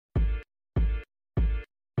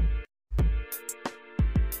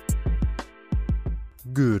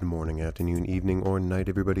Good morning, afternoon, evening, or night,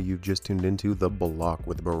 everybody. You've just tuned into The Block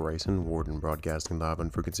with Bryson, Worden, broadcasting live on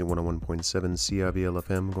frequency 101.7 CIVL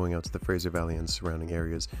FM, going out to the Fraser Valley and surrounding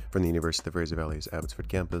areas from the University of Fraser Valley's Abbotsford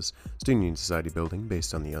campus, Student Union Society building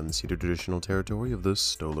based on the unceded traditional territory of the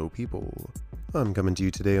Stolo people. I'm coming to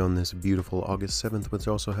you today on this beautiful August 7th, which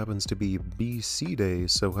also happens to be BC Day,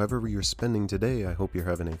 so however you're spending today, I hope you're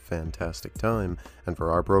having a fantastic time. And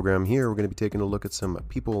for our program here, we're going to be taking a look at some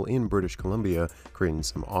people in British Columbia creating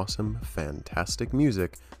some awesome, fantastic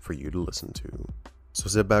music for you to listen to. So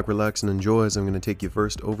sit back, relax, and enjoy as I'm going to take you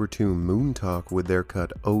first over to Moon Talk with their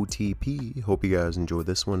cut OTP. Hope you guys enjoy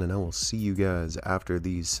this one, and I will see you guys after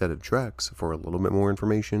these set of tracks for a little bit more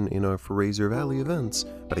information in our Fraser Valley events.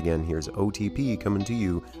 But again, here's OTP coming to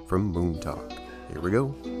you from Moon Talk. Here we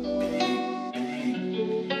go.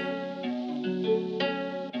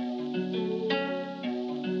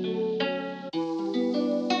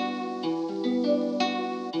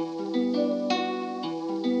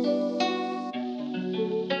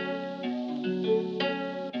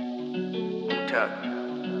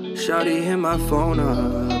 Shawty, hit my phone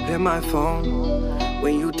up, hit my phone.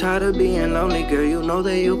 When you tired of being lonely, girl, you know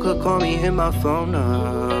that you could call me. Hit my phone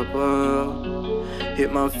up,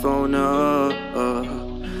 hit my phone up,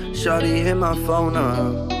 Shawty, hit my phone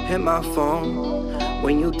up, hit my phone.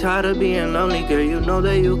 When you tired of being lonely, girl, you know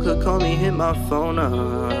that you could call me. Hit my phone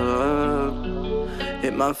up,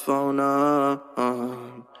 hit my phone up,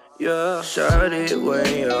 yeah. Shawty,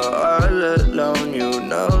 when you're all alone, you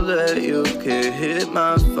know that you can hit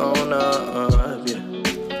my phone up, yeah.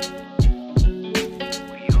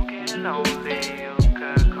 When you get lonely, you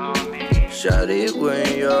can call me. Shawty, when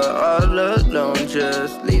you're all alone,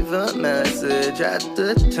 just leave a message at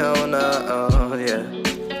the tone, yeah.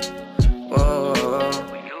 Whoa.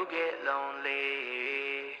 When you get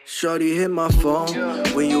lonely, shawty, hit my phone,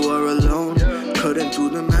 yeah. When you are alone, yeah. Cutting through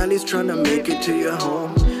the alleys, trying to make it to your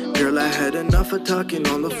home. Girl, I had enough of talking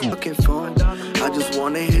on the fucking phone. I just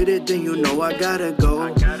wanna hit it, then you know I gotta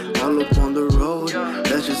go. All up on the road,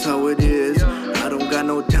 that's just how it is. I don't got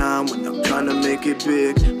no time when I'm trying to make it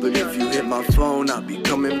big. But if you hit my phone, I'll be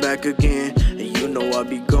coming back again. And you know I'll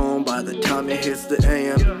be gone by the time it hits the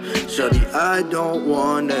AM. Shawty, I don't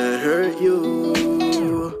wanna hurt you.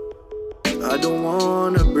 I don't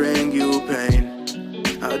wanna bring you pain.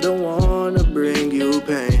 I don't wanna bring you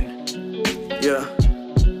pain, yeah.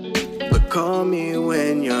 Call me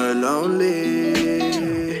when you're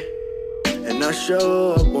lonely, and I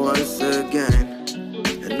show up once again,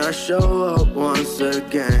 and I show up once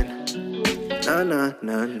again. Nah, nah,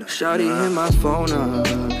 nah, nah. Shawty, hit my phone up,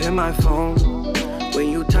 hit my phone. When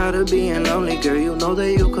you tired of being lonely, girl, you know that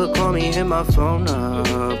you could call me. Hit my phone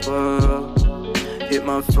up, hit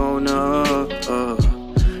my phone up,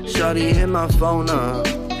 Shawty, hit my phone up,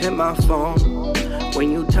 hit my phone. When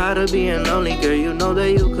you tired of being lonely, girl, you know that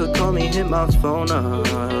you could call me. Hit my phone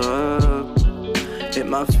up, hit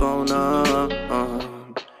my phone up,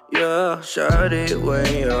 yeah. Shawty, when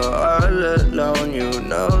you're all alone, you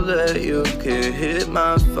know that you can hit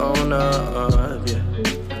my phone up, yeah.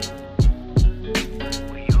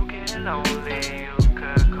 When you get lonely, you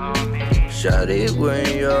could call me. Shawty, when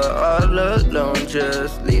you're all alone,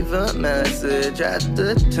 just leave a message at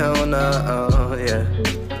the tone, yeah.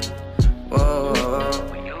 Whoa.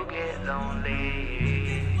 When you get lonely,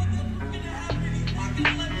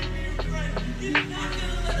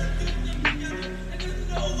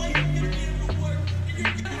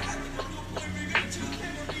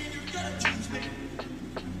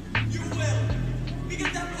 you will,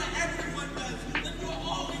 because that's what everyone does. That's what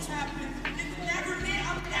always happens. It's never me.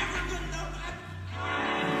 I'm never good enough.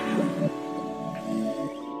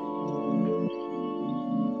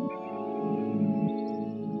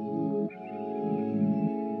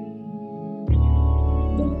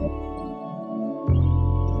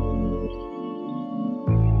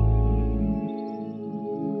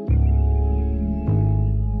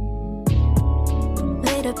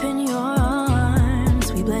 Up in your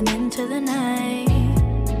arms, we blend into the night.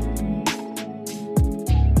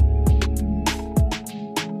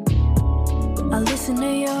 I'll listen to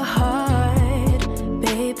your heart,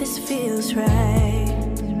 babe, this feels right.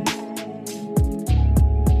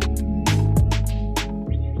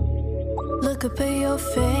 Look up at your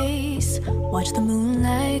face, watch the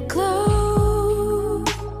moonlight glow.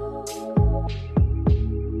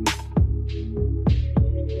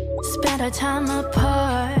 Spend our time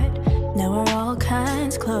apart, now we're all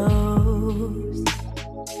kinds close.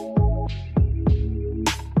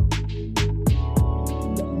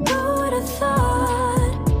 Who would have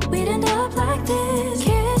thought we'd end up like this?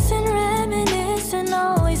 Kissing, reminiscing,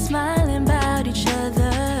 always smiling about each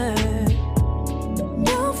other.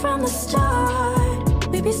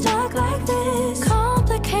 we'd be stuck like this.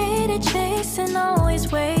 Complicated chasing,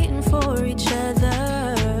 always waiting for each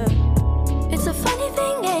other. It's a funny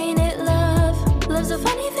thing, ain't it, love? Love's a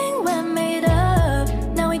funny thing we're made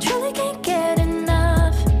of. Now we truly can't get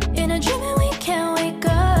enough. In a dream and we can't wake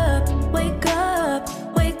up. Wake up,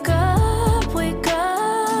 wake up, wake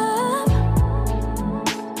up.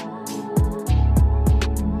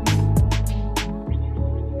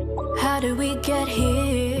 How did we get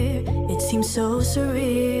here? It seems so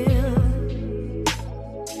surreal.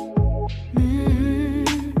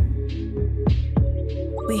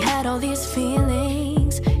 We had all these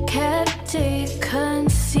feelings, kept it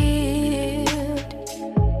concealed.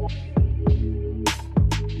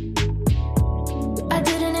 I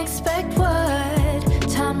didn't expect what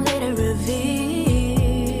time later revealed.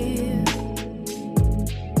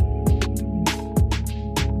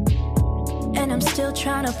 And I'm still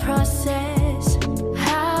trying to process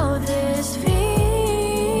how this feels.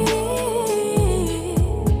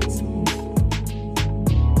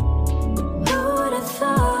 Who would have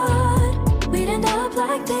thought we'd end up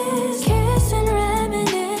like this? Kissing,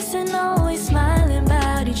 reminiscing, always smiling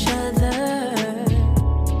about each other.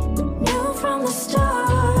 Knew from the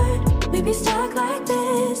start we'd be stuck like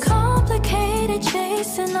this. Complicated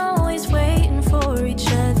chasing, always waiting for each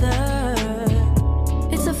other.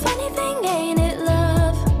 It's a funny thing, ain't it,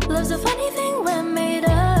 love? Love's a funny thing we're made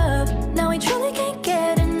of. Now we truly can't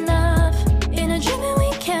get enough. In a dream and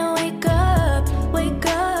we can't wake up. Wake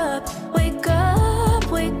up, wake up,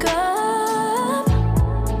 wake up.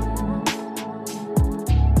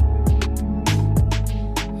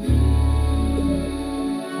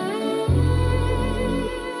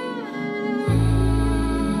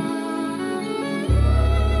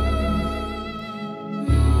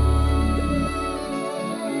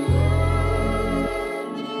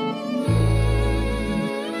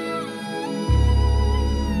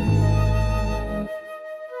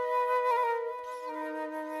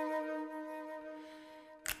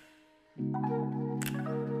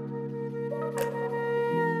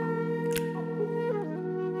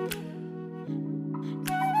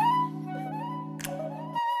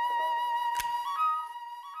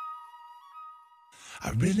 I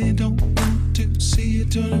really don't want to see you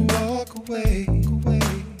turn and walk away,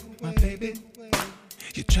 my baby.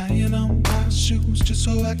 You're trying on my shoes just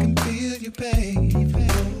so I can feel your pain, even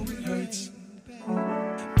though it hurts.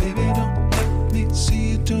 Baby, don't let me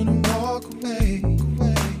see you turn and walk away.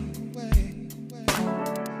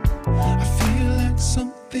 I feel like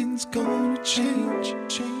something's gonna change.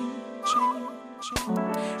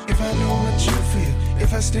 If I know what you feel,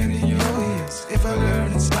 if I stand in your ears, if I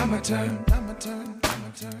learn it's not my turn.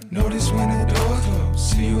 Notice when the door closed,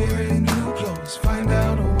 see you wearing new clothes, find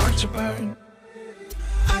out or watch you burn.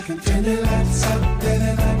 I can feel the lights up there,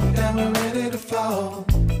 the night down, we're ready to fall.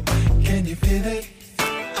 Can you feel it?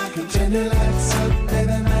 I can turn the lights up there,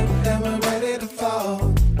 the night down, we're ready to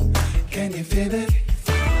fall. Can you feel it?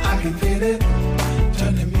 I can feel it.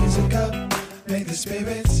 Turn the music up, make the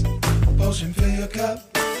spirits potion fill your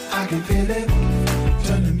cup. I can feel it.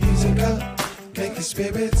 Turn the music up, make the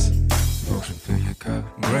spirits potion fill your cup.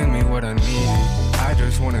 Bring me what I need. I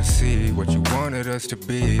just wanna see what you wanted us to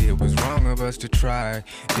be. It was wrong of us to try,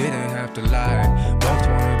 didn't have to lie. Both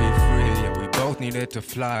wanna be free, yeah, we both needed to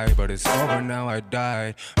fly. But it's over now, I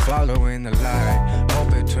died, following the lie.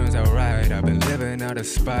 Hope it turns out right. I've been living out of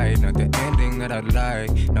spite, not the ending that I'd like.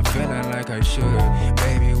 Not feeling like I should.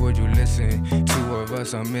 Baby, would you listen? Two of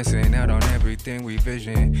us are missing out on everything we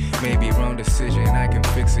vision. Maybe wrong decision, I can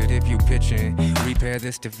fix it if you pitching. Repair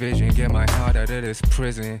this division, get my heart out of this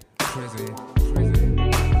prison.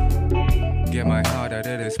 Get my heart out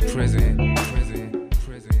of this prison.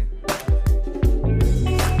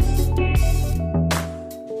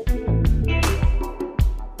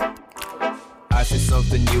 I say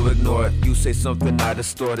something, you ignore it. You say something, I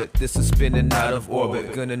distort it. This is spinning out of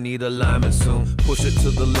orbit. Gonna need alignment soon. Push it to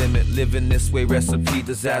the limit. Living this way, recipe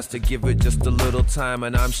disaster. Give it just a little time,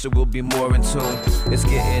 and I'm sure we'll be more in tune. It's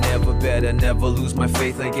getting ever better. Never lose my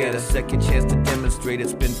faith. I get a second chance to demonstrate.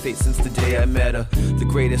 It's been fate since the day I met her. The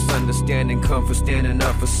greatest understanding come for standing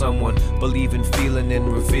up for someone. Believe in feeling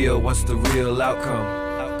and reveal what's the real outcome.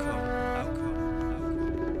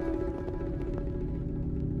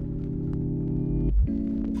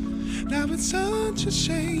 Now it's such a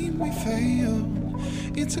shame we fail.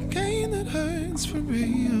 It's a game that hurts for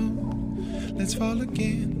real. Let's fall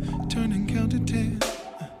again, turn and count to 10.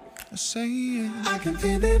 I say it. I can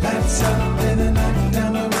feel the lights up and the night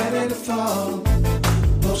down, we're ready to fall.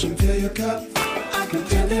 Potion fill your cup. I can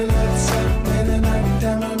feel the lights up and the night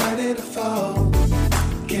down, we're ready to fall.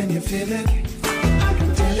 Can you feel it? I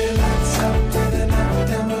can feel the lights up and the night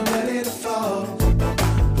down.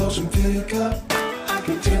 fill your cup. I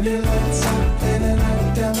can turn the lights up and the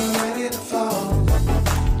night down and ready to fall.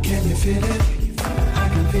 Can you feel it? I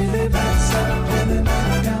can feel it. Lights up and the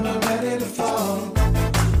night down and ready to fall.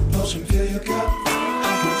 Potion, fill your cup. I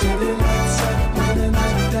can turn the lights up and the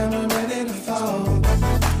night down and ready to fall.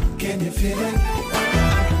 Can you feel it? I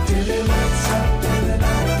can feel the lights up and the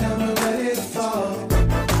night down and ready to fall.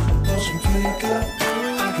 Potion, fill your cup.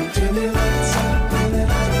 I can turn the lights up and the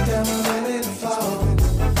night down and ready to fall.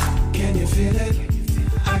 Can you feel it?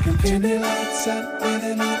 I can turn the lights up and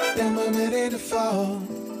the night down and ready to fall.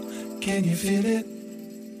 Can you feel it?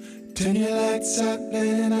 Turn your lights up and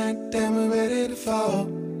the night down and ready to fall.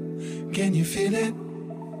 Can you feel it?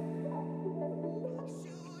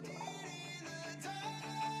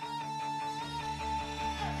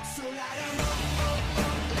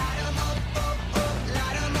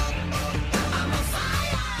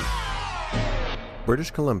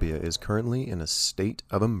 British Columbia is currently in a state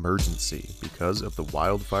of emergency because of the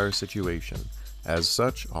wildfire situation. As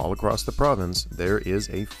such, all across the province, there is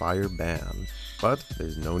a fire ban. But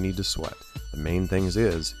there's no need to sweat. The main things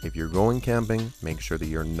is, if you're going camping, make sure that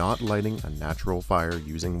you're not lighting a natural fire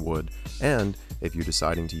using wood, and if you're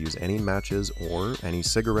deciding to use any matches or any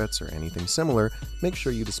cigarettes or anything similar, make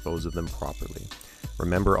sure you dispose of them properly.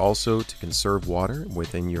 Remember also to conserve water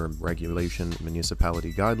within your regulation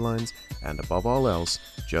municipality guidelines, and above all else,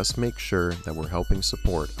 just make sure that we're helping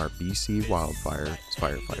support our BC wildfire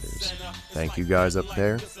firefighters. Thank you guys up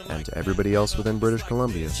there, and to everybody else within British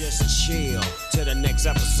Columbia. Just chill to the next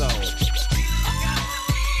episode.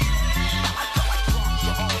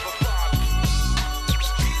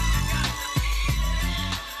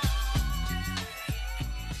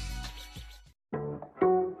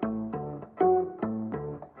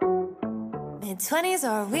 Mid-20s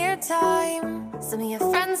are a weird time. Some of your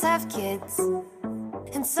friends have kids,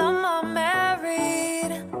 and some are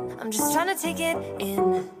married. I'm just trying to take it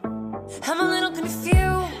in. I'm a little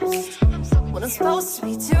confused what I'm supposed to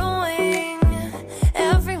be doing.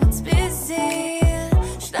 Everyone's busy.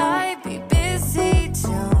 Should I be busy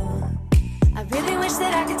too? I really wish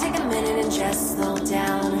that I could take a minute and just slow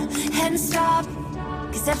down and stop,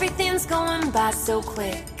 'cause everything's going by so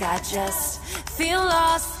quick. I just feel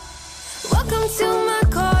lost. Welcome to my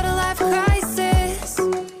quarter-life crisis.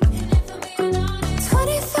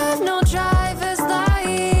 25, no driver's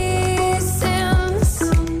license.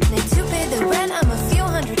 Need to pay the rent, I'm a few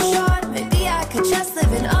hundred short. Maybe I could just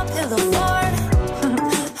live in uphill afford.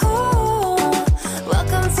 Ooh,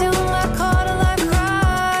 welcome to my quarter-life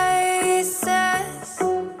crisis.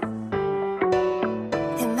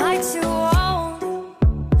 Am I too old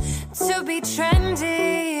to be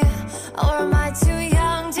trendy, or am I too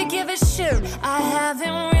young to give a shit? I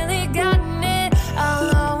haven't really gotten it.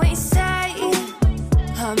 I'll always say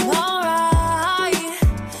I'm alright,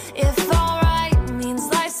 if alright means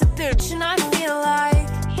life's a bitch. And I feel like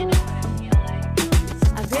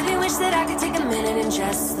I really wish that I could take a minute and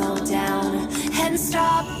just slow down and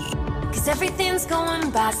stop, 'cause everything's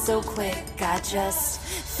going by so quick. I just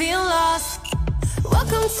feel lost.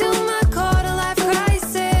 Welcome to my quarter-life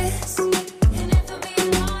crisis.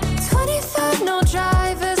 25, no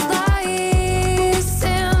driver's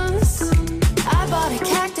license. I bought a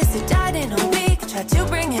cactus that died in a week. Tried to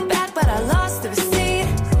bring it back, but I lost the receipt.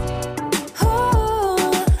 Ooh,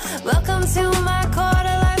 welcome to my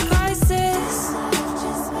quarter-life crisis.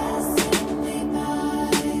 Just passing me by,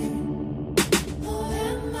 or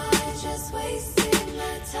am I just wasting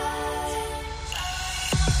my time?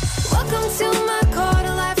 Welcome to my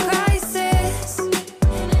quarter-life crisis.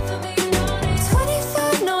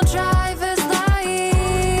 25, no driver's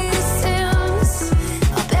license.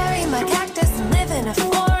 I'll bury my cactus and live in a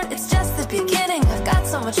fort. It's just the beginning, I've got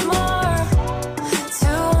so much more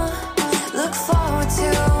to look forward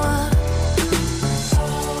to.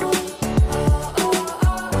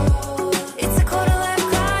 It's a quarter-life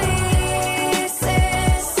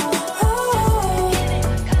crisis. Ooh.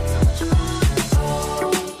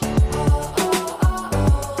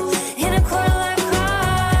 In a quarter-life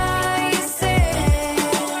crisis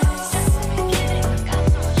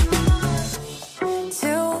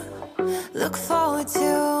to look forward to.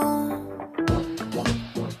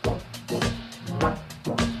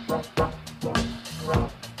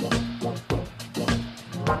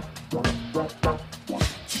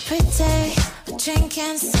 You're pretty, we're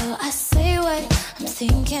drinking, so I say what I'm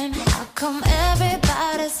thinking. How come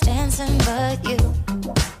everybody's dancing but you?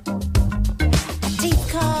 A deep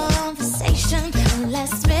conversation, a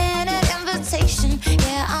last-minute invitation.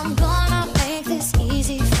 Yeah, I'm gonna make this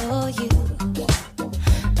easy for you.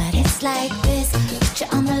 But it's like this, put you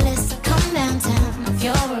on the list, so come downtown if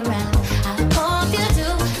you're around. I hope you do,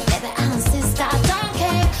 baby.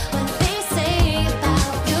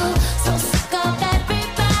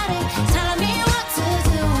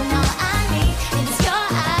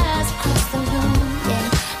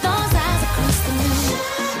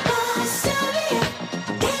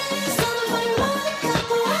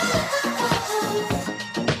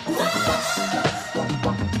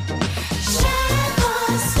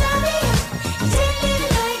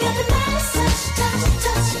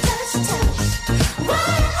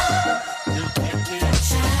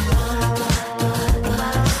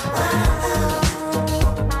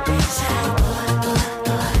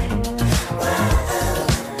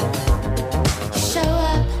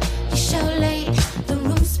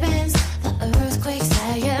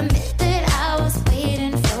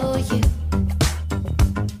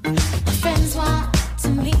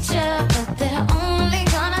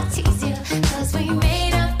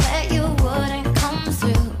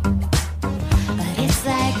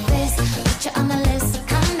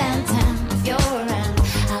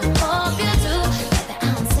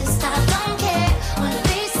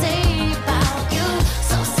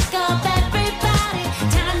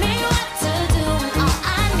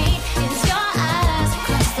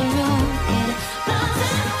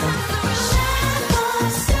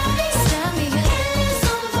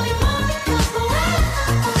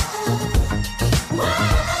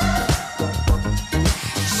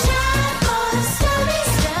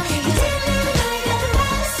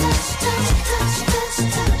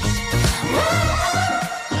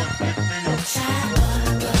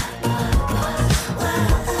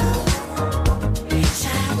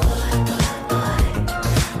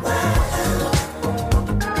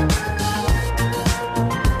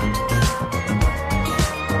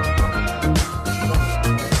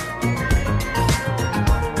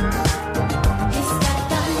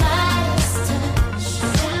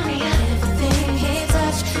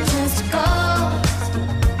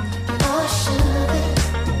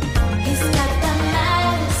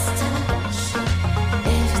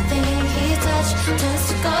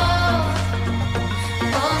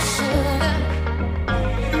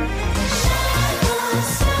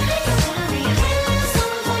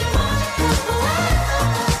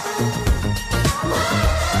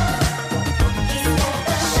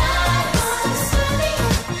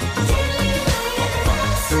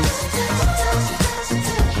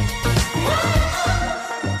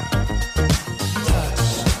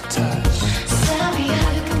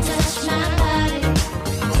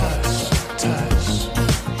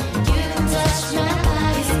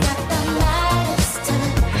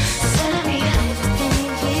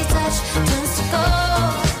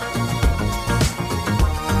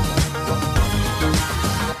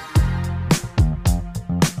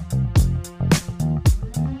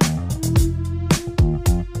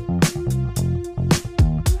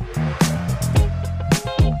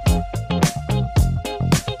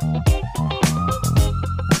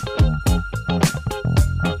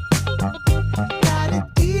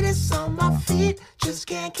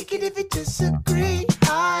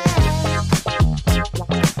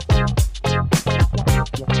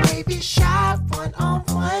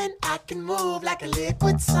 can move like a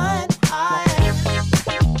liquid sun.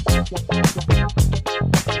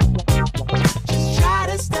 Just try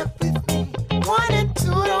to step with me. 1 and 2,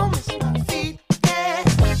 don't miss my feet. Yeah.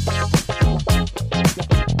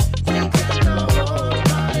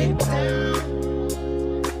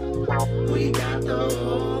 We got the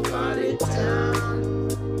whole party down.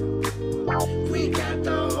 We got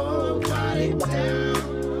the whole party down.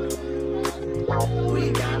 We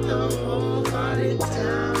got the whole party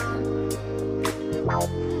down.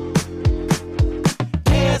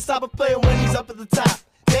 Can't stop a player when he's up at the top.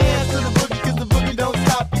 Dance to the boogie cause the boogie don't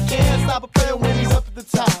stop. You can't stop a player when he's up at the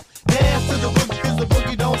top. Dance to the boogie cause the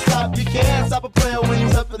boogie don't stop. You can't stop a player when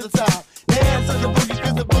he's up at the top. Dance to the boogie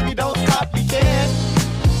cause the boogie don't stop. You can't.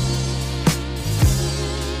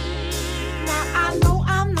 Now I know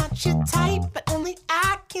I'm not your type, but only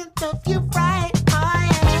I can love you right. Oh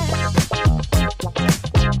yeah.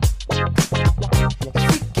 If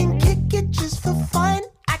we can kick it just for fun,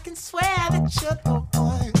 I can swear that you're the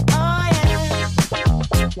one. Oh yeah.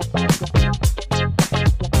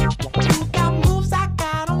 You got moves, I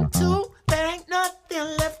got them too. There ain't nothing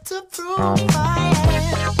left to prove. Oh yeah.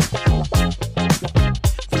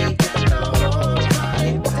 We got the whole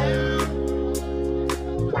party down.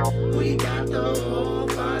 We got the whole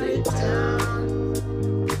party down.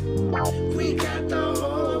 We got the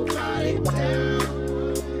whole party down.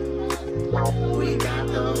 We got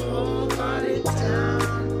the whole party down.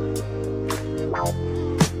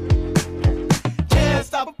 Can't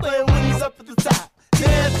stop a player when he's up at the top.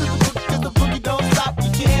 Dance to the boogie cause the boogie don't stop.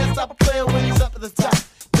 You can't stop a player when he's up at the top.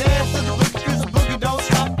 Dance to the boogie cause the boogie don't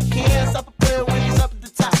stop. You can't stop a player when he's up at the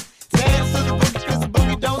top. Dance to the boogie cause the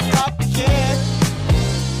boogie don't stop. You can't.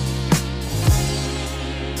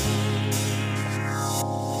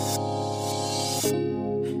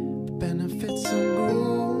 Benefits of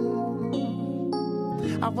groove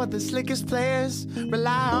are what the slickest players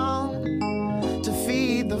rely on to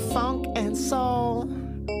feed the funk and soul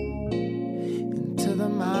into the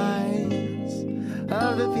minds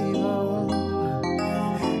of the people.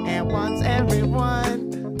 And once everyone,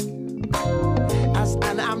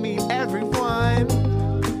 I mean everyone,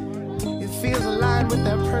 it feels aligned with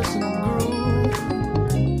that personal groove.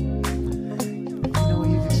 You know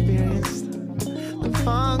you've experienced the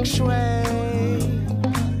feng shui.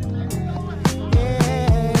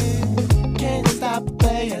 Yeah, can't stop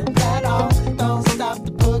playing at all. Don't stop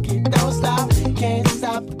the boogie, don't stop. Can't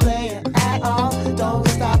stop playing at all. Don't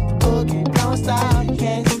stop the boogie, don't stop.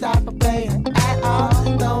 Can't stop playing at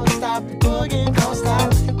all. Don't stop the boogie, don't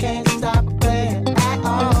stop. Can't stop playing at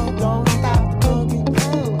all. Don't stop the boogie.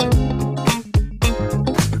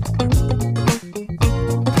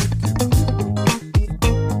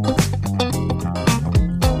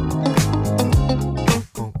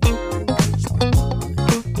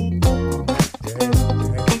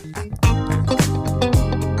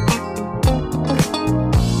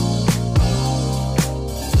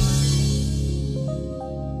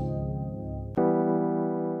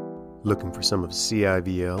 Looking for some of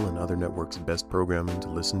CIVL and other networks' best programming to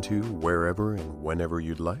listen to wherever and whenever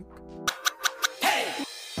you'd like?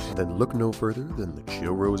 Then look no further than the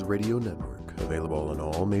Chill Rose Radio Network, available on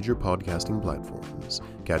all major podcasting platforms.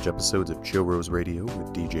 Catch episodes of Chill Rose Radio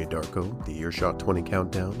with DJ Darko, the Earshot 20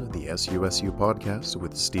 Countdown, the SUSU podcast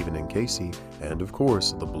with Stephen and Casey, and of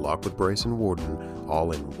course, The Block with Bryson Worden,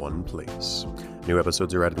 all in one place. New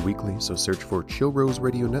episodes are added weekly, so search for Chill Rose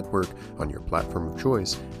Radio Network on your platform of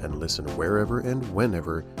choice and listen wherever and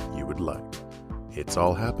whenever you would like. It's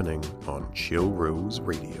all happening on Chill Rose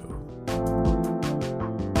Radio.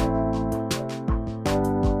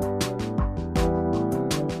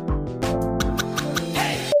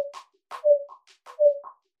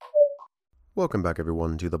 Welcome back,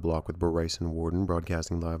 everyone, to The Block with Bryson Worden,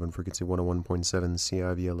 broadcasting live on frequency 101.7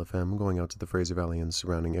 CIVL FM, going out to the Fraser Valley and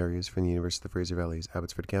surrounding areas from the University of Fraser Valley's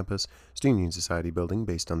Abbotsford campus, Student Union Society building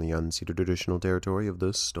based on the unceded traditional territory of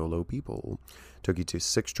the Stolo people. Took you to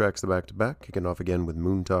 6 tracks back-to-back, kicking off again with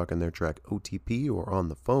Moon Talk and their track OTP, or On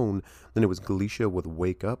the Phone. Then it was Galicia with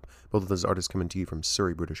Wake Up, both of those artists coming to you from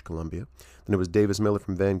Surrey, British Columbia. Then it was Davis Miller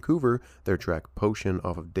from Vancouver, their track Potion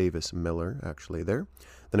off of Davis Miller, actually there.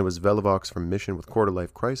 Then it was Velivox from Mission with Quarter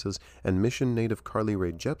Life Crisis, and Mission native Carly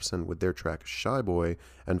Rae Jepsen with their track Shy Boy.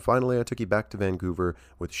 And finally, I took you back to Vancouver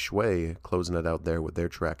with Shui, closing it out there with their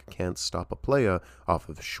track Can't Stop a Playa off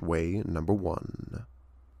of Shui #1.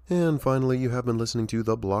 And finally, you have been listening to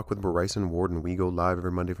The Block with Bryson, Worden. We go live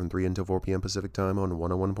every Monday from 3 until 4 p.m. Pacific Time on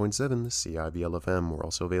 101.7 CIVL FM. We're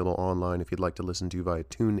also available online if you'd like to listen to via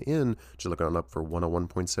TuneIn. Just look on up for 101.7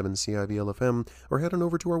 CIVL FM or head on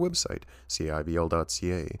over to our website,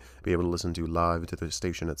 civl.ca. Be able to listen to live to the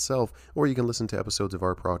station itself, or you can listen to episodes of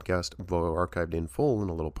our podcast archived in full in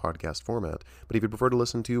a little podcast format. But if you prefer to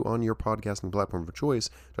listen to on your podcasting platform of choice,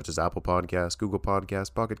 such as Apple Podcasts, Google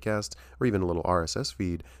Podcasts, Pocket Casts, or even a little RSS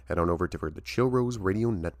feed, head on over to the Chill Rose Radio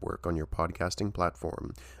Network on your podcasting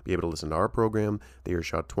platform. Be able to listen to our program, The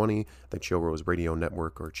Earshot 20, the Chill Rose Radio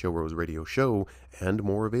Network or Chill Rose Radio Show, and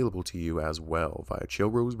more available to you as well via Chill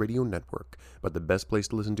Rose Radio Network. But the best place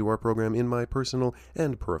to listen to our program, in my personal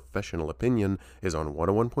and professional opinion, is on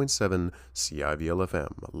 101.7 CIVL FM,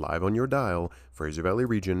 live on your dial, Fraser Valley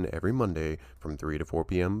region, every Monday from 3 to 4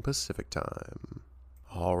 p.m. Pacific Time.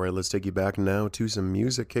 Alright, let's take you back now to some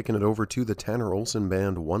music, kicking it over to the Tanner Olson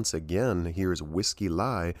Band once again. Here's Whiskey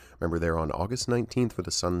Lie. Remember, they're on August 19th for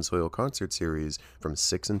the Sun and Soil Concert Series from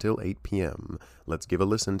 6 until 8 p.m. Let's give a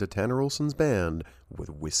listen to Tanner Olson's band with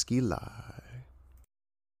Whiskey Lie.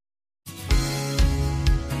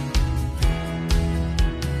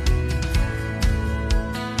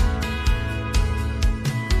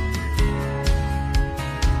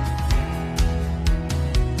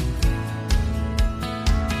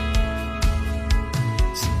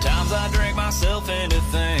 I drink myself into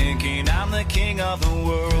thinking I'm the king of the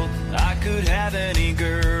world. I could have any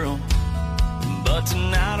girl, but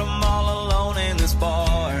tonight I'm all alone in this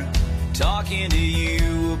bar, talking to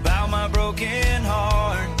you about my broken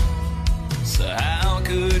heart. So how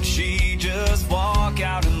could she just walk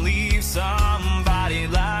out and leave somebody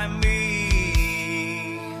like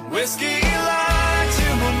me? Whiskey lie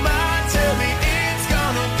to my mind, tell me it's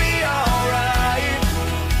gonna be alright.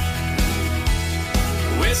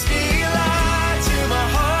 Whiskey lie to my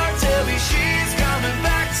heart, tell me she's coming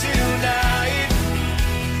back tonight.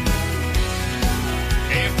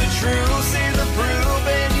 If the truth's in the proof,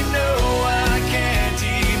 and you know I can't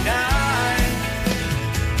deny.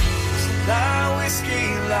 So lie,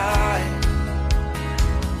 whiskey lie.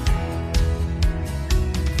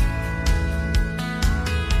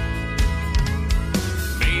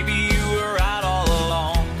 Maybe you were right all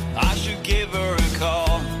along, I should give her a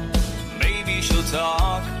call. Maybe she'll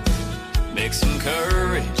talk, mix some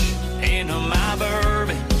courage into my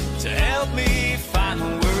bourbon to help me find the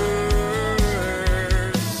words.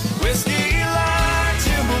 Whiskey lie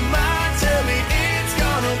to my mind, tell me it's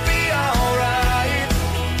gonna be alright.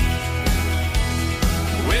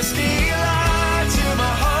 Whiskey lie to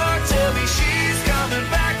my heart, tell me she's coming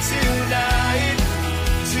back tonight.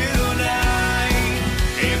 Tonight,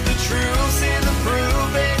 if the truth's in the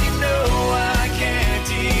proof, and you know I can't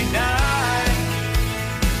deny.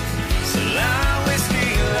 So lie,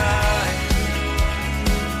 whiskey lie,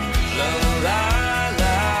 lie,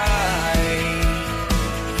 lie.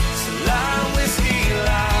 So lie, whiskey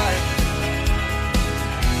lie,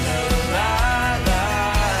 lie,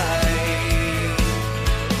 lie.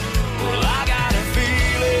 Well, I got a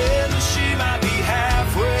feeling she might be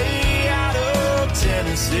halfway out of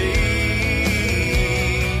Tennessee.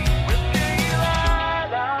 Whiskey lie,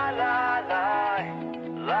 lie, lie,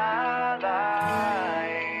 lie,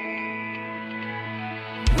 lie.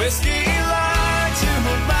 Whiskey lie to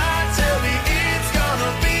my mind, tell me it's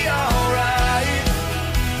gonna be alright.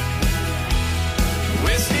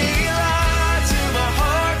 Whiskey lie to my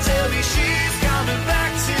heart, tell me she's coming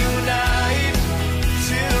back tonight.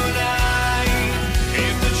 Tonight,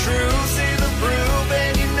 if the truth's in the proof,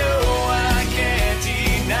 and you know I can't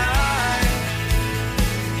deny.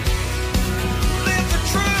 If the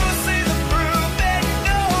truth's in the proof, and you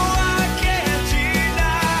know I can't deny.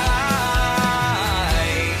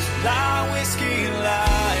 Lie, whiskey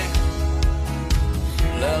lie,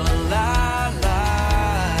 la la la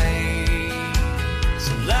lie.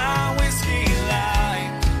 So lie, whiskey lie,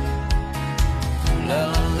 la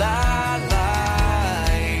la la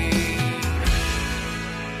lie.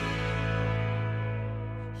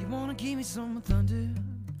 You wanna give me some thunder,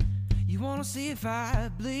 you wanna see if I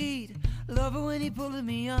bleed. Love it when you're pulling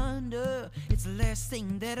me under, it's the last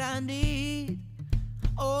thing that I need.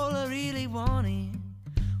 All I really wanted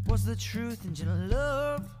was the truth and gentle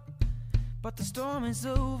love, but the storm is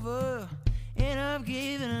over, and I've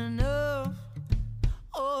given enough.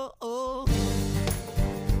 Oh, oh.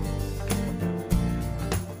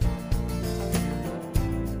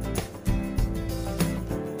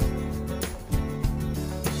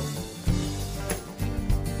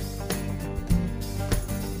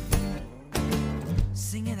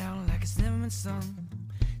 Sing it out like it's never been sung.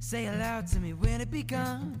 say aloud to me when it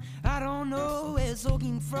begun. I don't know where it's all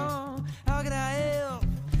came from. How could I help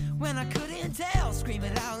when I couldn't tell? Scream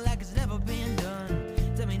it out like it's never been done.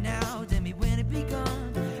 Tell me now, tell me when it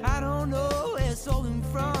begun. I don't know where it's all came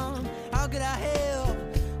from. How could I help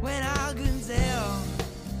when I couldn't tell?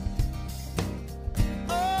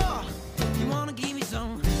 Oh, you wanna give me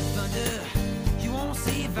some thunder? You wanna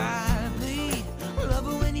see if I bleed?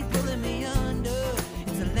 Love it when you pulling me under.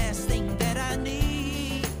 It's the last thing that I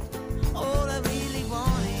need. All I really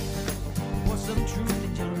wanted was some truth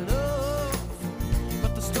in your love.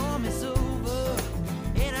 But the storm is over,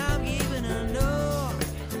 and I'm giving enough.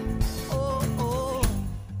 Oh, oh.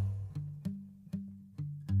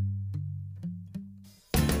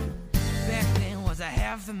 Back then, was I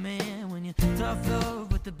half the man when you tough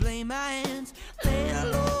love with the blame my hands? Laying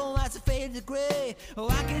alone as it fades to gray. Oh,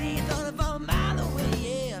 I could hear thunder from a mile away,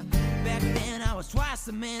 yeah. Back then I was twice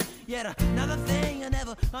the man. Yet another thing I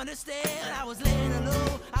never understand. I was laying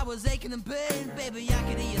low, I was aching in pain. Baby, I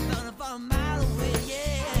could hear thunder from a mile away,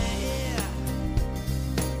 yeah, yeah.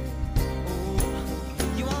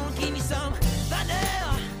 Oh, you wanna give me some thunder?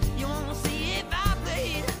 You wanna see if I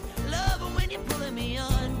bleed? Love it when you're pulling me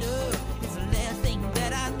under. It's the last thing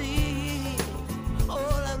that I need.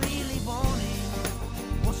 All I really wanted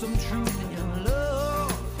was some truth in your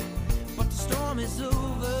love. But the storm is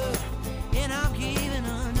over, and I'm giving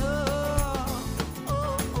enough.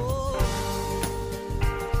 Oh, oh.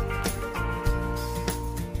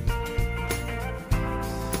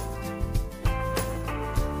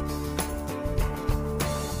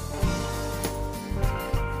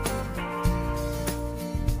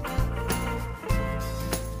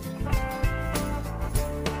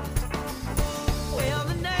 Well,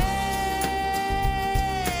 the night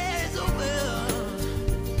is over.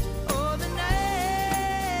 Oh, the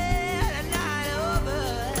night over.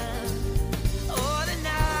 Oh, the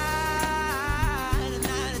night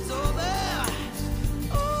is over.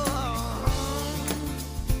 Oh,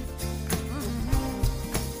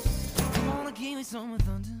 you wanna give me some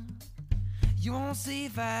thunder? You wanna see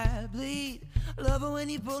if I bleed? Love it when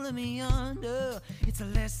you're pulling me under. It's the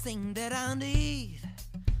last thing that I need.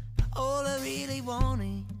 All I really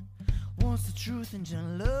wanted was the truth and your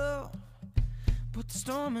love. But the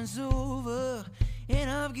storm is over, and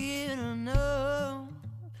I've given enough.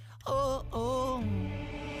 Oh, oh.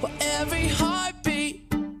 For every heartbeat,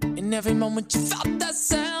 in every moment you felt that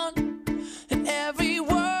sound, and every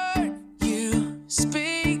word you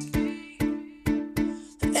speak,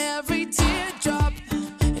 and every teardrop,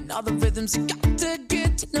 and all the rhythms you got to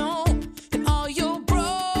get to know, and all your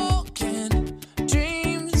broken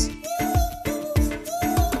dreams.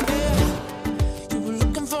 Yeah, you were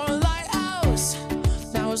looking for a lighthouse,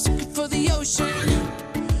 now I was looking for the ocean.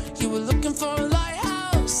 You were looking for a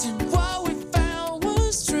lighthouse, and what we found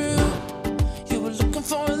was true. You were looking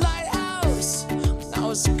for a lighthouse, now I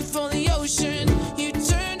was looking for the ocean. You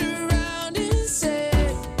turned around and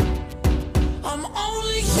said, I'm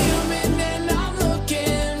only human and I'm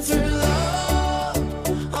looking for love.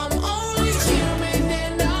 I'm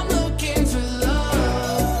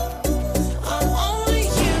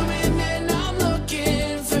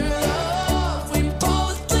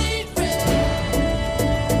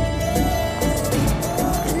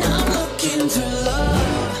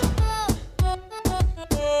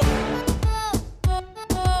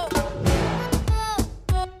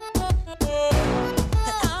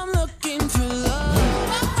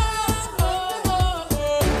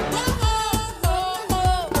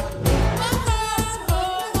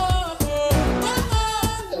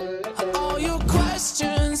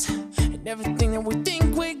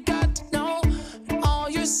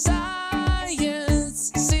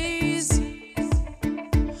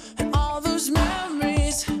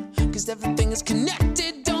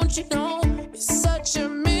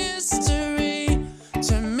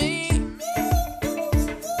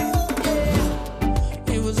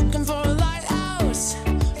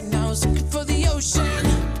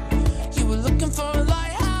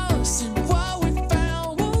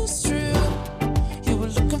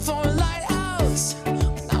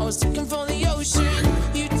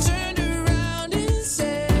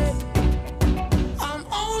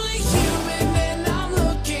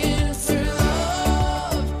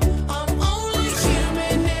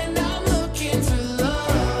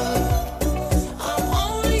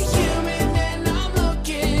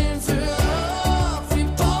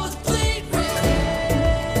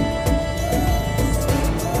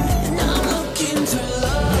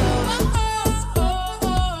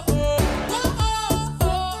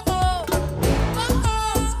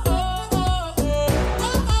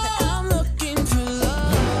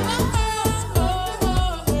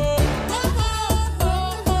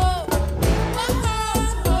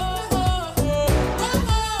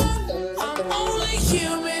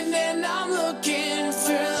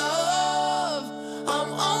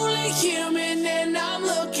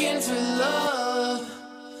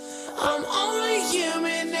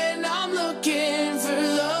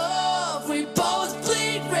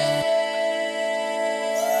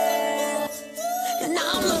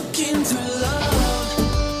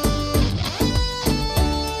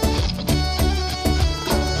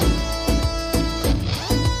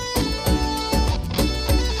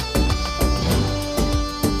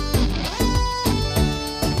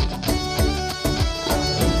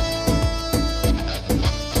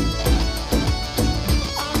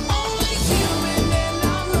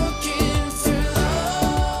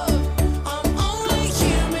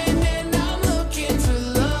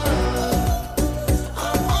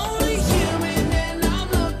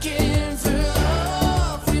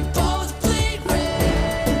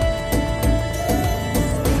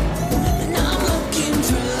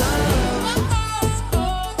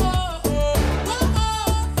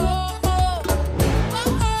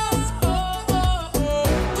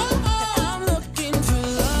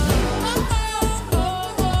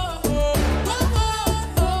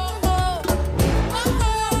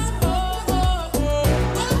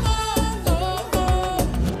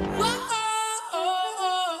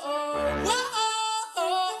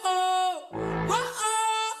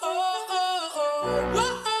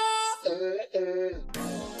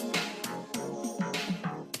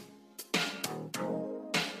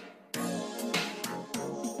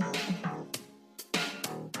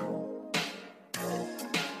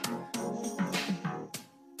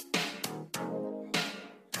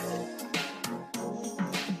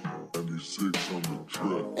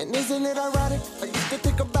And isn't it ironic? I used to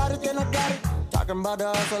think about it, then I got it. Talking about the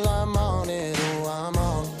hustle, I'm on it. Oh, I'm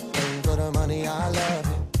on it. Paying for the money, I love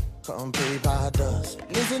it. Complete by dust.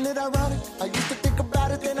 And isn't it ironic? I used to think about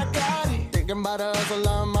it, then I got it. Thinking about the hustle,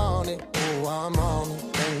 I'm on it. Oh, I'm on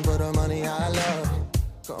it. Paying for the money, I love it.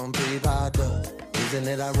 Complete by dust. Isn't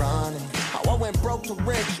it ironic? How I went broke to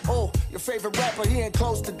rich. Oh, your favorite rapper, he ain't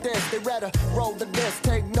close to this. They rather roll the disc,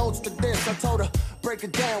 take notes to this. I told her, break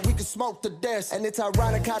it down, we can smoke to this. And it's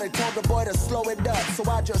ironic how they told the boy to slow it up. So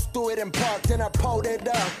I just threw it in park, then I pulled it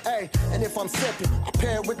up. Hey, and if I'm sipping, I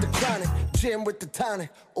pair it with the chronic, gin with the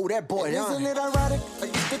tonic. Oh, that boy, isn't it ironic? I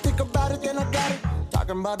used to think about it, then I got it.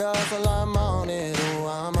 Talking about the hustle, I'm on it. Oh,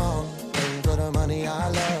 I'm on it. Paying for the money, I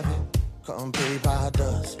love it. Complete by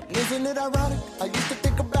dust. Isn't it ironic? I used to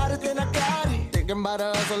think about it, then I got it. Thinking about the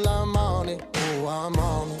hustle, I'm on it. Oh, I'm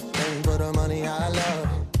on it. Paying for the money, I love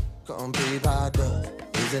it. Complete by dust.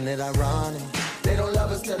 Isn't it ironic? They don't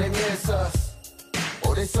love us till they miss us.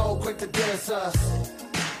 Oh, they so quick to diss us.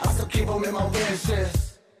 I still keep them in my wish list.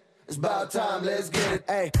 It's about time, let's get it.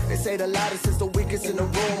 Hey, they say the loudest is the weakest in the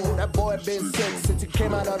room. That boy been sick since he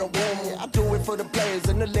came out of the womb. Yeah, I do it for the players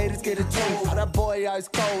and the ladies get it too. How that boy ice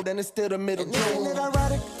cold and it's still the middle of June. Isn't it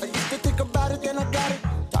ironic? I used to think about it, then I got it.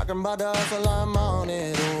 Talking about the hustle, I'm on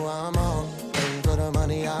it. Oh, I'm on it. Paying for the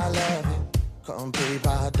money, I love it. Complete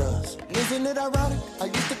by dust. Isn't it ironic? I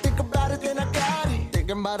used to think about it, then I got it.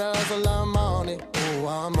 Thinking about the hustle, I'm on it. Oh,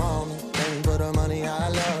 I'm on it. Paying for the money, I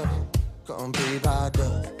love it. Complete by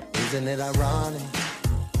dust. Isn't it ironic?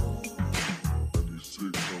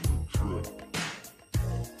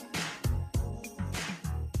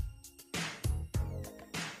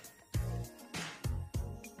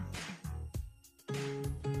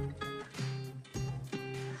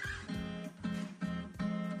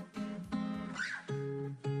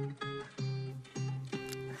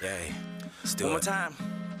 Yay. Let's do it. One more time.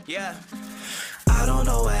 Yeah. I don't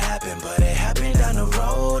know what happened, but it happened down the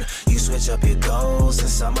road. You switch up your goals, and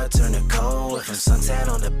summer turn to cold. From suntan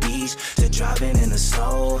on the beach to driving in the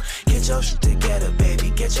snow. Get your shit together,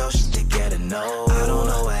 baby, get your shit together, no. I don't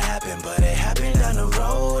know what happened, but it happened down the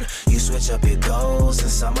road. You switch up your goals,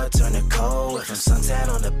 and summer turn to cold. From suntan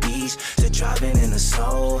on the beach to driving in the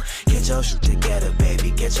snow. Get your shit together,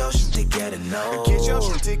 baby, get your shit together, no. Get your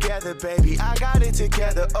shit together, baby, I got it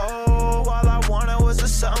together, oh. All I wanted was a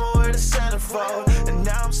summer with a centerfold. And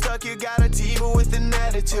now I'm stuck, you got a diva with an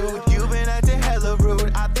attitude. You've been acting hella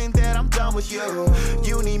rude, I think that I'm done with you.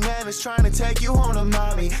 You need man is trying to take you home to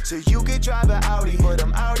mommy, so you could drive an Audi, but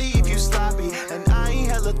I'm outie if you sloppy. And I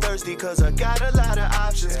ain't hella thirsty, cause I got a lot of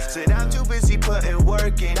options. Said I'm too busy putting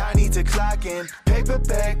work in, I need to clock in. Paper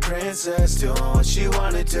bag princess, doing what she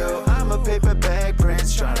wanna do. I'm a paper bag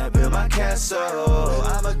prince, trying to build my castle.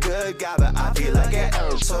 I'm a good guy, but I feel like an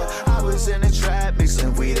asshole. I was in a trap,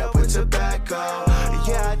 mixing weed up with tobacco.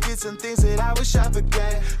 Yeah, I did some things that I wish I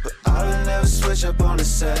forget, but I will never switch up on the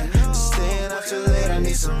set. Staying up too late, I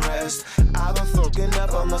need some rest. I've been fucking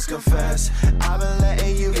up, I must confess. I've been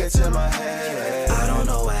letting you get to my head. I don't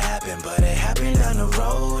know what happened, but it happened down the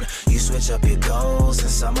road. You switch up your goals, and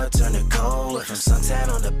summer turn to cold. From suntan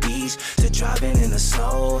on the beach to driving in the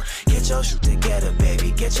snow. Get your shit together,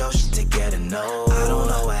 baby, get your shit together, no. I don't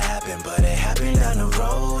know what happened, but it happened down the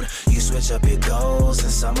road. You switch up your goals,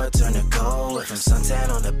 and summer turn to cold. From suntan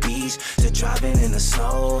on the beach to driving in the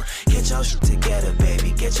snow. Get your shit together,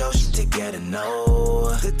 baby, get your shit together,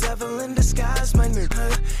 no. The devil in disguise, my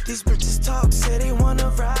nigga. These bitches talk, say they wanna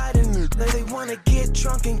ride in me. They wanna get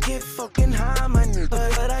drunk and get fucking high, my nigga.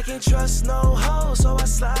 But I can't trust no hoe, so I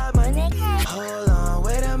slide, my nigga. Hold on,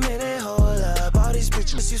 wait a minute, hold up. All these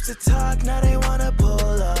bitches used to talk, now they wanna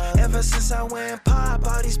pull up. Ever since I went pop,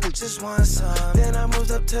 all these bitches want some. Then I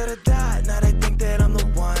moved up to the dot, now they think that I'm the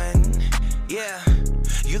one. Yeah,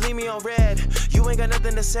 you leave me on red, you ain't got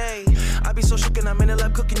nothing to say. I be so shook and I'm in the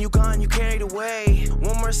lab cooking, you gone, you carried away.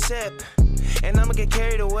 One more sip, and I'ma get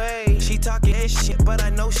carried away. She talking shit, but I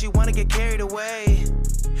know she wanna get carried away.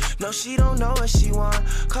 No, she don't know what she want.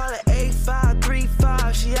 Call it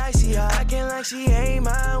 8535, she icy hot. Acting like she ain't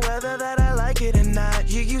mine, whether that I like it or not.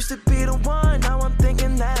 You used to be the one, now I'm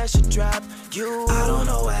thinking that I should drop you. I don't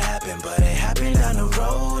know what happened, but it happened down the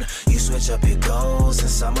road. You switch up your goals, and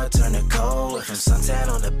summer turn to cold. From suntan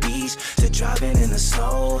on the beach to driving in the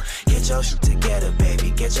snow. Get your shit together,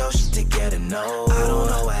 baby, get your shit together, no. I don't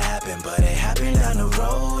know what happened, but it happened down the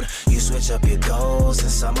road. You switch up your goals,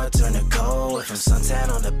 and summer turn to cold. From suntan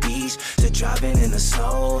on the beach to driving in the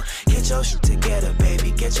snow. Get your shit together,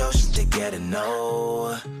 baby, get your shit together,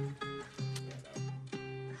 no.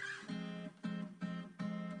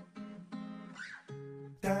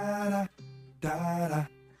 Da da da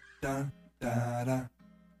da da da da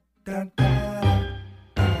da da.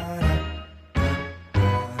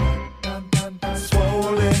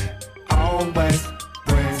 Swollen always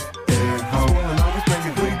brings it home. Swollen always brings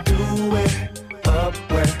it. We do it up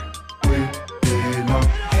where we belong.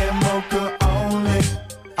 And Mocha only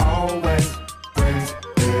always brings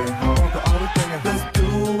it home. Mocha always brings it. Let's do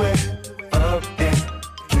it up and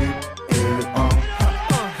keep it on.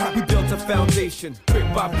 We built a foundation,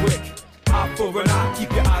 brick by brick. Eye for an eye,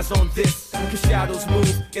 keep your eyes on this. Cause shadows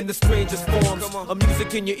move in the strangest forms. A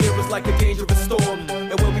music in your ear is like a dangerous storm.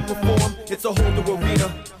 And when we perform, it's a whole new arena.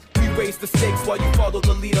 We raise the stakes while you follow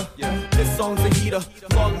the leader. This song's a heater,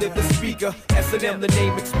 long live the speaker. S&M, the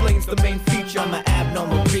name explains the main feature. I'm an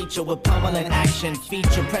abnormal creature with pummeling action.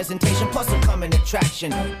 Feature presentation plus a coming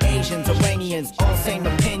attraction. Asians, Iranians, all same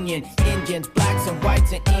opinion. Indians, blacks and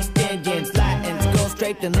whites and East Indians. Latins, girls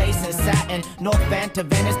draped in lace and satin. North Van to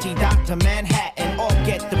Venice, T-Dot to Manhattan. All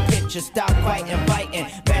get the picture, stop quite inviting.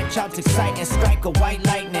 Bad chops exciting, strike a white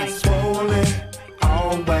lightning. Swollen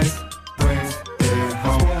always brings it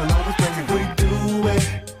home. Swollen always brings it. We do it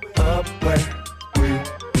up where we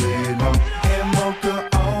belong. And Mocha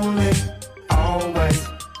only always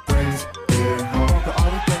brings it home. Mocha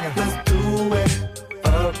always brings it. Let's do it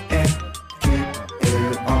up and keep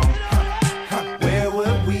it on. Where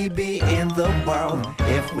would we be in the world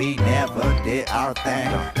if we never did our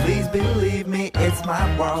thing? Please believe me, it's my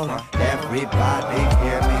world. Everybody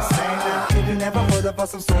hear me say that. If you never heard of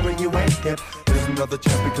us, I'm sorry you ain't hip. There's another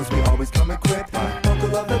chance because we always come equipped. Mocha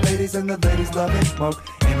love the ladies and the ladies love it. Smoke,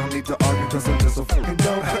 ain't no need to argue cause I'm just so fucking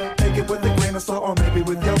dope. Take it with a grain of salt or maybe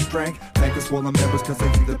with your drink. Thank the swollen members cause they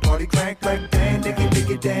keep the party crank. Like dang, diggy,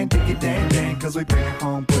 diggy, dang, diggy, dang, dang. Cause we bring it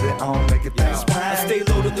home, put it on, make it bang swang. I stay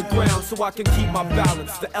low to the ground so I can keep my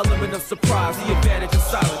balance. The element of surprise, the advantage of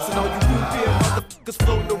silence. And all you root beer motherfuckers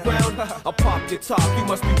floating around, I'll pop your top, you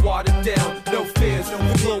must be watered down. No fears, no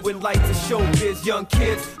glowing lights and showbiz. Young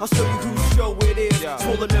kids, I'll show you whose show it is.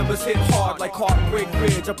 Swollen members hit hard like Heartbreak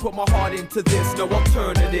Ridge. I put my heart into this, no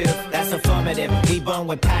alternative. That's affirmative, we burn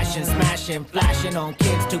with passion. Smashing, flashing on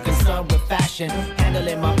kids too concerned with fashion.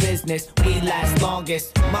 Handling my business, we last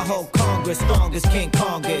longest. My whole Congress, strongest King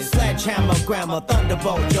Kong is. Sledgehammer, grammar,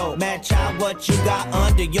 thunderbolt, Joe. Man child, what you got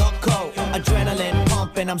under your coat? Adrenaline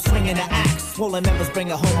pumping, I'm swinging the axe. Swollen members bring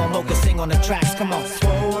it home, I'm focusing on the tracks, come on.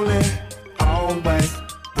 Swollen always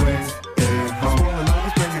brings it home. Swollen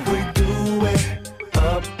always brings it. We do it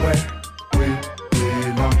up where we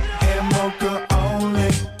belong. And Mocha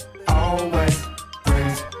only always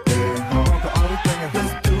brings it home. Mocha always brings it.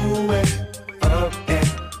 Let's do it up and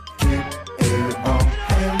keep it on.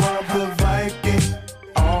 And while the Viking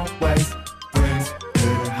always brings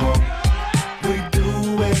it home. We do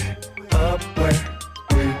it up where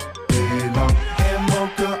we belong. And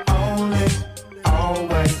Mocha only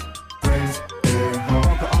always brings it home.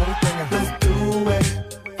 Mocha always brings it. Let's do it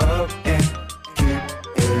up and keep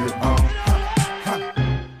it on.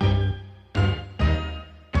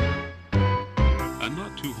 And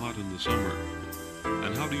not too hot in the summer.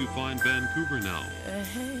 And how do you find Vancouver now?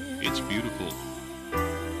 It's beautiful.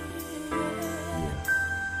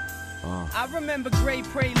 I remember great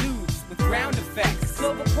preludes with ground effects,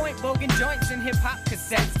 Clover Point, bogan joints, and hip-hop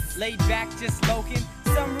cassettes. Laid back, just smoking,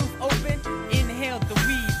 sunroof open, inhaled the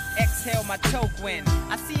weed, exhale my choke when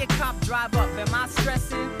I see a cop drive up. Am I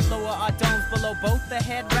stressing? Lower our domes below both the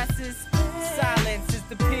headrests. Silence as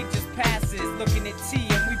the pig just passes, looking at T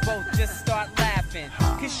and we both just start laughing.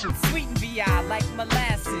 Cause she's sweet and VI like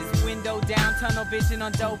molasses. Window down, tunnel vision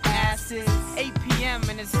on dope asses. 8 p.m.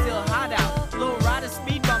 and it's still hot out. Low rider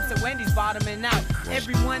speed bumps at Wendy's bottoming out.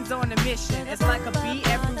 Everyone's on a mission. It's like a bee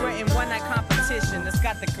everywhere in one night competition that's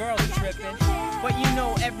got the girls tripping. But you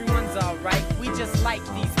know everyone's alright. We just like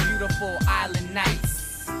these beautiful island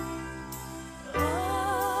nights.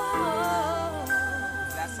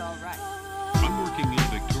 That's alright. I'm working in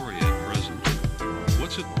Victoria at present.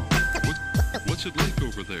 What's it like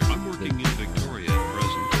over there? I'm working in Victoria at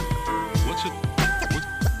present. What's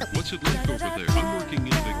it like over there? I'm working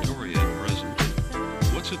in Victoria at present.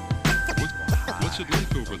 What's it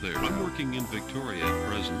like over there? I'm working in Victoria at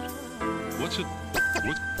present.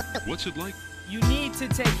 What's it like? You need to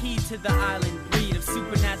take heed to the island breed of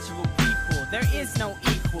supernatural people. There is no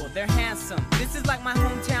equal, they're handsome. This is like my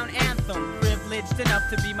hometown anthem. Privileged enough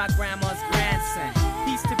to be my grandma's grandson.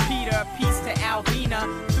 Peace to Peter, peace to Alvina.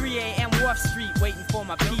 3 a.m. Wharf Street waiting for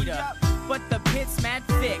my Peter. But the pit's mad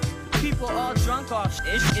thick. People all drunk off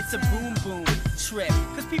ish. It's a boom boom trip.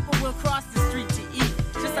 Cause people will cross the street to eat.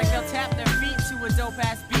 Just like they'll tap their feet to a dope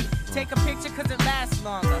ass beat. Take a picture cause it lasts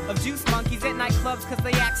longer. Of juice monkeys at nightclubs cause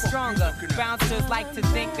they act stronger. Bouncers like to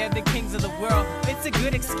think they're the kings of the world. It's a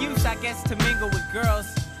good excuse, I guess, to mingle with girls.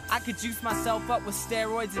 I could juice myself up with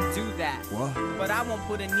steroids and do that. What? But I won't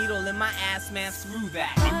put a needle in my ass, man, screw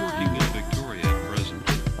that. I'm working in Victoria at present.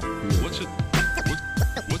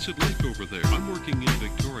 What's it like over there? I'm working in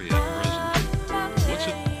Victoria at present.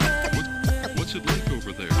 What's it like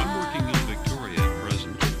over there? I'm working in Victoria at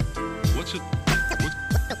present.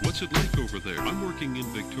 What's it like over there? I'm working in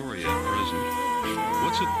Victoria at present.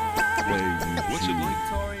 What's it like?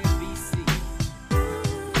 Victoria, BC.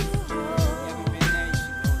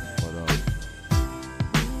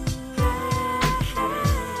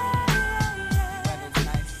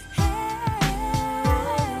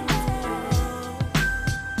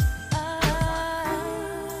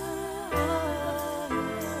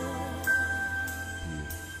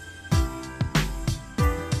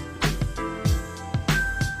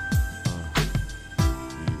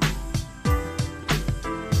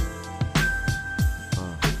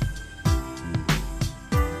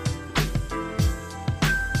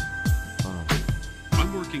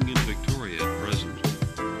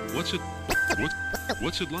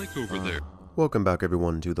 What's it like over there? Welcome back,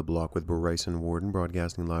 everyone, to The Block with Bryson, Worden,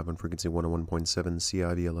 broadcasting live on frequency 101.7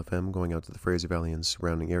 CIVL FM, going out to the Fraser Valley and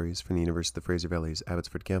surrounding areas from the University of the Fraser Valley's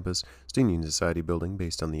Abbotsford campus, Student Union Society building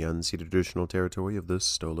based on the unceded traditional territory of the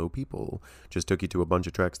Stolo people. Just took you to a bunch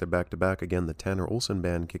of tracks that back-to-back. Again, the Tanner Olson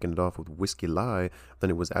Band kicking it off with Whiskey Lie, then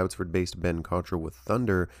it was Abbotsford-based Ben Cottrell with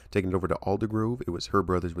Thunder, taking it over to Aldergrove, it was Her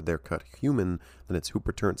Brothers with their cut Human, then it's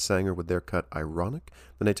Hooper Turnt Sanger with their cut Ironic,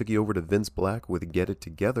 then I took you over to Vince Black with Get It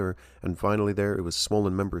Together, and finally there it was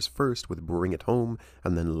Swollen Members First with Bring It Home,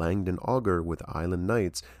 and then Langdon Auger with Island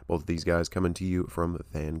Nights, both of these guys coming to you from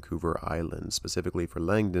Vancouver Island, specifically for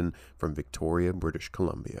Langdon from Victoria, British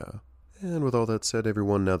Columbia. And with all that said,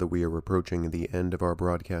 everyone, now that we are approaching the end of our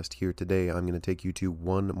broadcast here today, I'm going to take you to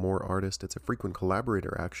one more artist. It's a frequent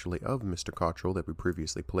collaborator, actually, of Mr. Cottrell that we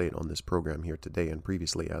previously played on this program here today and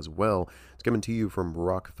previously as well. It's coming to you from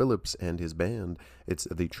Brock Phillips and his band. It's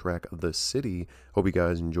the track The City. Hope you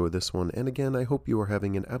guys enjoy this one. And again, I hope you are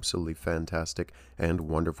having an absolutely fantastic and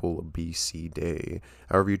wonderful BC day.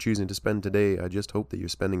 However you're choosing to spend today, I just hope that you're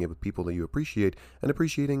spending it with people that you appreciate and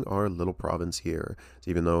appreciating our little province here.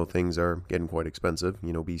 So even though things are getting quite expensive,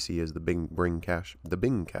 you know, BC is the bring cash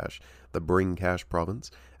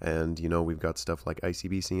province, and you know, we've got stuff like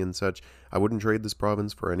ICBC and such. I wouldn't trade this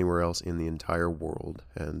province for anywhere else in the entire world,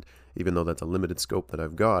 and even though that's a limited scope that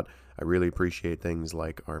I've got, I really appreciate things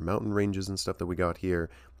like our mountain ranges and stuff that we got here,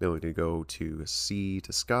 ability to go to sea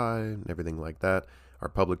to sky and everything like that. Our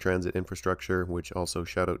public transit infrastructure, which also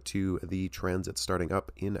shout out to the transit starting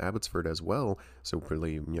up in Abbotsford as well, so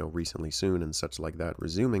really, you know, recently soon and such like that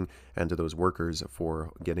resuming, and to those workers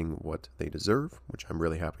for getting what they deserve, which I'm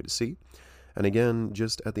really happy to see. And again,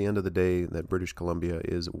 just at the end of the day, that British Columbia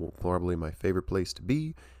is probably my favorite place to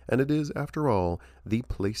be, and it is, after all, the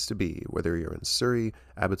place to be, whether you're in Surrey,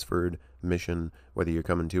 Abbotsford, Mission, whether you're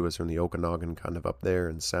coming to us from the Okanagan kind of up there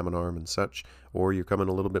and Salmon Arm and such, or you're coming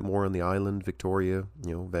a little bit more on the island, Victoria,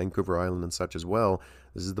 you know, Vancouver Island and such as well.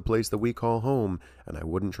 This is the place that we call home, and I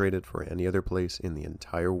wouldn't trade it for any other place in the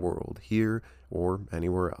entire world, here or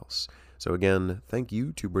anywhere else. So again, thank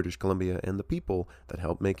you to British Columbia and the people that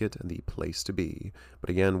helped make it the place to be.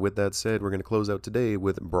 But again, with that said, we're going to close out today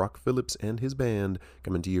with Brock Phillips and his band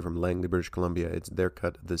coming to you from Langley, British Columbia. It's their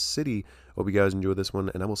cut, The City. Hope you guys enjoy this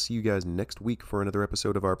one, and I will see you guys next week for another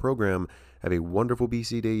episode of our program. Have a wonderful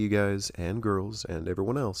BC day, you guys and girls and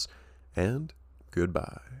everyone else, and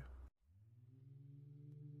goodbye.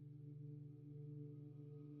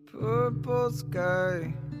 Purple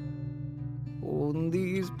sky, holding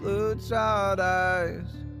these bloodshot eyes,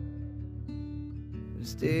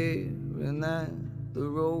 staring at the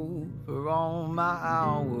road for all my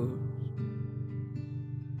hours.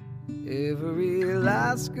 Every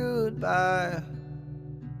last goodbye,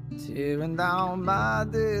 tearing down my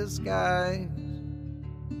disguise.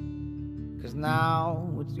 'Cause now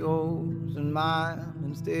it's yours and mine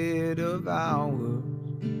instead of ours.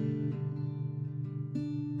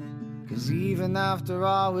 'Cause even after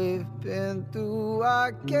all we've been through,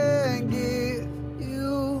 I can't give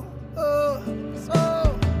you up.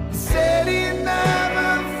 So the city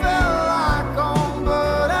never felt like home,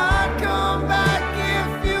 but I'd come back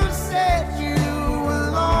if you said you were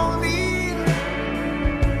lonely.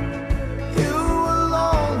 You were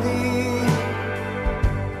lonely.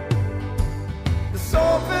 The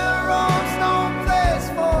open road's no place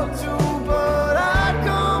for two, but I'd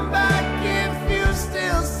come back if you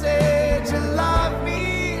still said you love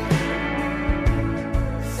me.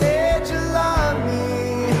 Said you love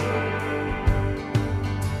me.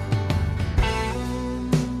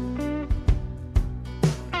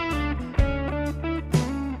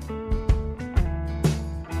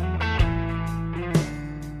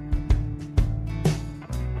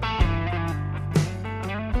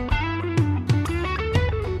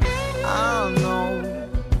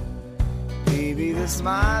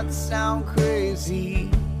 might sound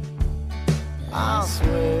crazy. I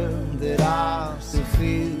swear that I still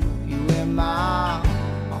feel you in my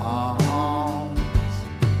arms,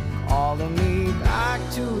 calling me back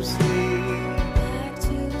to sleep,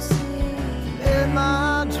 in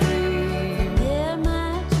my dreams,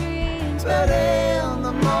 but in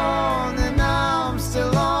the morning I'm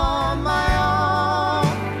still on my own.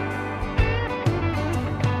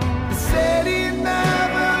 He said he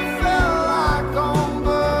never felt like home,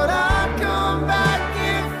 but I'd come back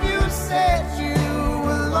if you said you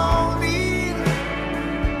were lonely.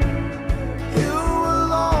 You were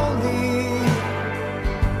lonely.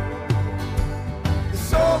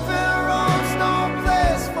 This open road's no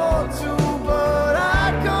place for two, but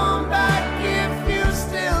I'd come back if you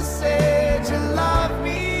still said you love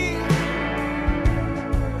me.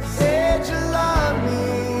 Said you love me.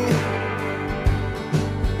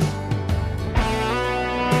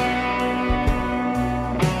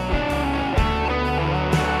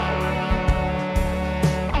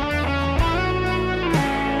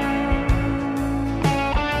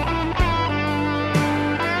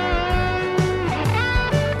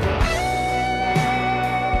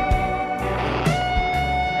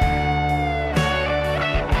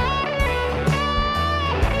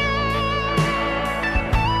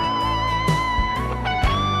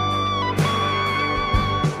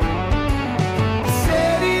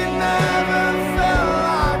 Said he never felt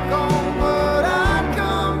like home, but I'd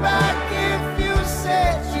come back if you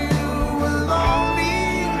said you were lonely.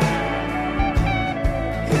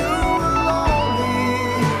 You were lonely.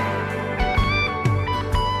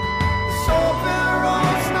 This open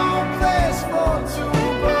road's no place for two,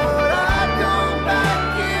 but I'd come back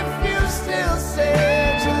if you still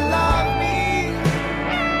said you love me.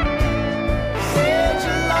 Said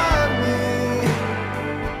you love me.